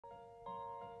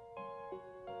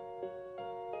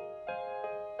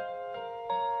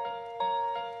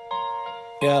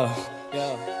Yeah,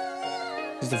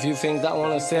 there's a few things that I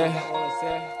wanna say.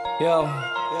 Yo,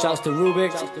 shouts to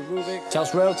Rubik,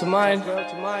 shouts real to mine,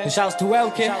 and shouts to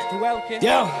Elkie.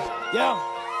 Yeah.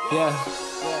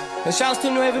 And shouts to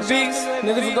Naylor Beats,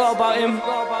 never forgot about him.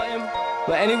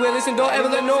 But anyway, listen, don't ever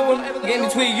let no one get in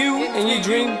between you and your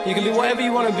dream. You can be whatever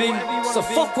you wanna be, so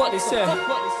fuck what they say.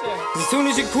 As soon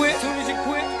as you quit,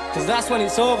 cause that's when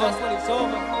it's over.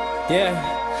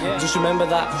 Yeah, just remember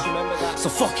that. So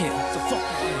fuck it.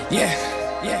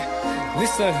 Yeah.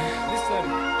 Listen.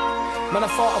 Man, I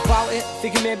thought about it,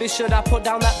 thinking maybe should I put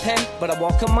down that pen. But I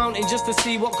walk a mountain just to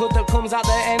see what good that comes at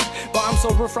the end. But I'm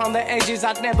so rough around the edges,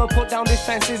 I'd never put down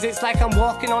defenses. It's like I'm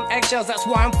walking on eggshells, that's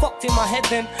why I'm fucked in my head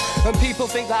then. And people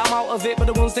think that I'm out of it, but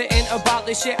the ones that ain't about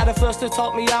this shit are the first to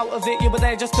talk me out of it. Yeah, but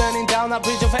they're just burning down that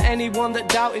bridge for anyone that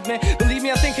doubted me. Believe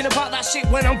me, I'm thinking about that shit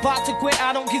when I'm about to quit.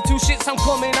 I don't give two shits, I'm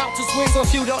coming out to swing. So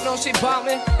if you don't know shit about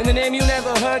me, and the name you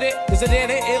never heard it, there's a day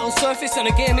that it'll surface and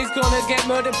the game is gonna get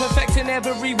murdered. Perfecting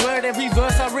every word, every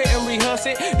verse I write and rehearse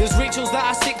it. There's rituals that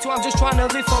I stick to, I'm just trying to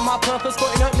live for my purpose.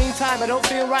 But in the meantime, I don't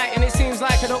feel right and it seems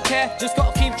like I don't care. Just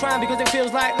gotta keep trying because it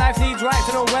feels like life leads right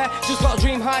to nowhere. Just gotta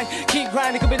dream high, keep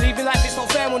grinding, could believe in life, it's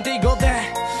not fair, one day go there.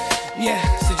 Yeah,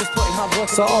 so just put in hard work.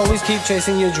 So always keep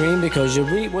chasing your dream because you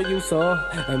reap what you sow.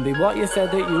 And be what you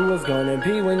said that you was gonna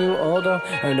be when you're older.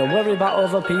 And don't worry about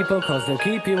other people cause they'll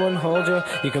keep you and hold you.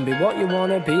 You can be what you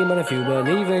wanna be, man, if you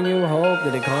believe and you hope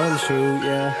that it comes true,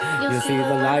 yeah. You'll see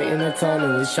the light in the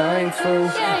tunnel, it shines through.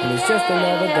 And it's just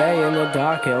another day in the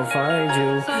dark, it'll find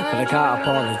you. But I can't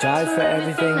apologize for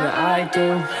everything that I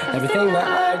do. Everything that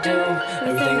I do,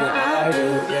 everything that I do,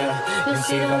 yeah. You'll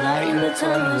see the light in the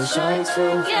tunnel, it shines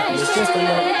through. It's just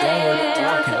another day in the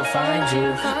dark, I'll find you.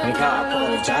 And I can't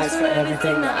apologize for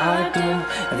everything that I do.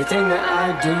 Everything that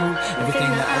I do,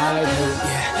 everything that I do,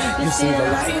 yeah. You see the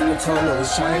light in the tunnel, it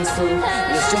shines through.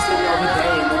 And it's just another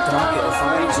day in the dark, it'll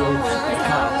find you. And I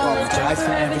can't apologize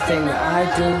for everything that I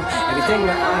do. Everything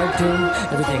that I do,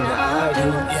 everything that I do,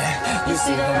 yeah. You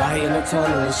see the light in the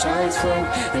tunnel, it shines through.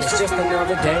 And it's just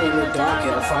another day in the dark,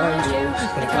 it'll find you.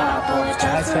 But I can't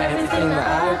apologize for everything that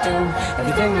I do.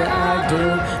 Everything that I do,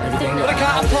 everything that I do. But I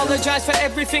can't apologize for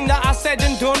everything that I said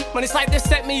and done. Man, it's like they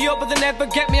set me up, but they never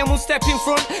get me, I won't step in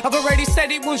front. I've already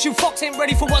said it once, you fucks ain't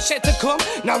ready for what's yet to come.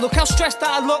 Now look how stressed that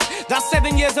I look, that's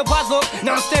 7 years of bad luck.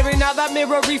 Now I'm staring at that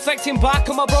mirror, reflecting back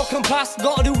on my broken past.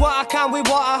 Gotta do what I can with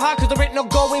what I had, cause there ain't no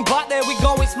going back. There we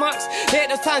go, it's max. Yeah,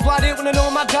 there's times why I didn't wanna know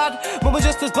my dad. Mum was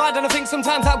just as bad, and I think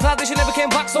sometimes I'm glad that she never came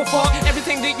back so far.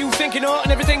 Everything that you think you know,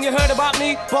 and everything you heard about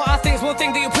me. But I think it's one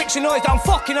thing that you pricks you know is that I'm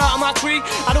fucking out of my tree.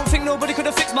 I don't think nobody could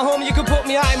have fixed my home, you could put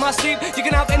me out in my sleep. You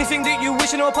can have anything that you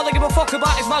wish, you know, all I give a fuck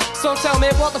about is my. So tell me,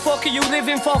 what the fuck are you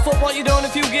living for? Fuck what you don't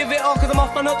if you give it all, cause I'm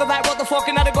off my nut, they're like, what the fuck,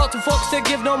 and I don't got to fucks to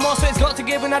give no more. So it's got to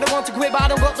give, and I don't want to quit, but I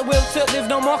don't got the will to live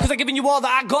no more. Cause I'm giving you all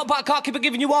that I got, but I can't keep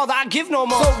giving you all that I give no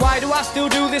more. So why do I still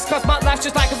do this? Cause my life's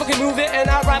just like a fucking movie, and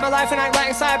I write my life and I write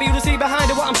inside, but you to see behind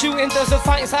it what I'm shooting. There's a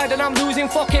fight inside and I'm losing,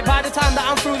 fuck it. By the time that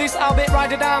I'm through this, I'll be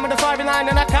riding down with the firing line,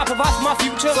 and I can't provide for my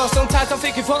future. So sometimes I'm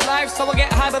thinking fuck life, so I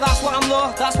get high, but that's why I'm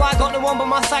low. That's why I got no one by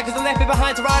my side, cause they left me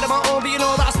behind to ride on my own. But you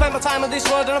know that I spent my time on this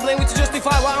road, and I blame it to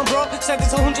justify why I'm broke. Said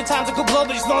this 100 times I could blow,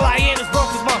 but it's not like I ain't as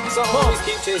broke as mine. So always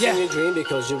keep chasing your dream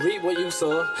because you reap what you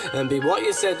sow. And be what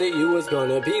you said that you was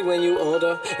gonna be when you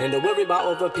older. And don't worry about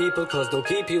other people cause they'll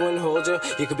keep you and hold you.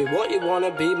 You could be what you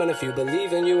wanna be, man, if you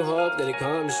believe and you hope that it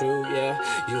comes true, yeah.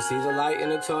 You'll see the light in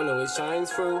the tunnel, it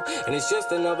shines through. And it's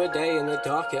just another day in the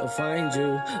dark, it'll find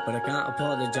you. But I can't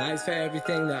apologize for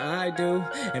everything that I do.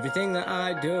 Everything that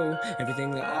I do,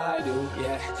 everything that I do,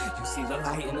 yeah. You see the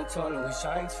light in the tunnel, it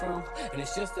shines through. And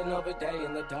it's just another day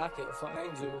in the dark, it'll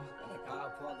find you. But I can't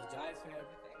apologize for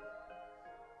everything.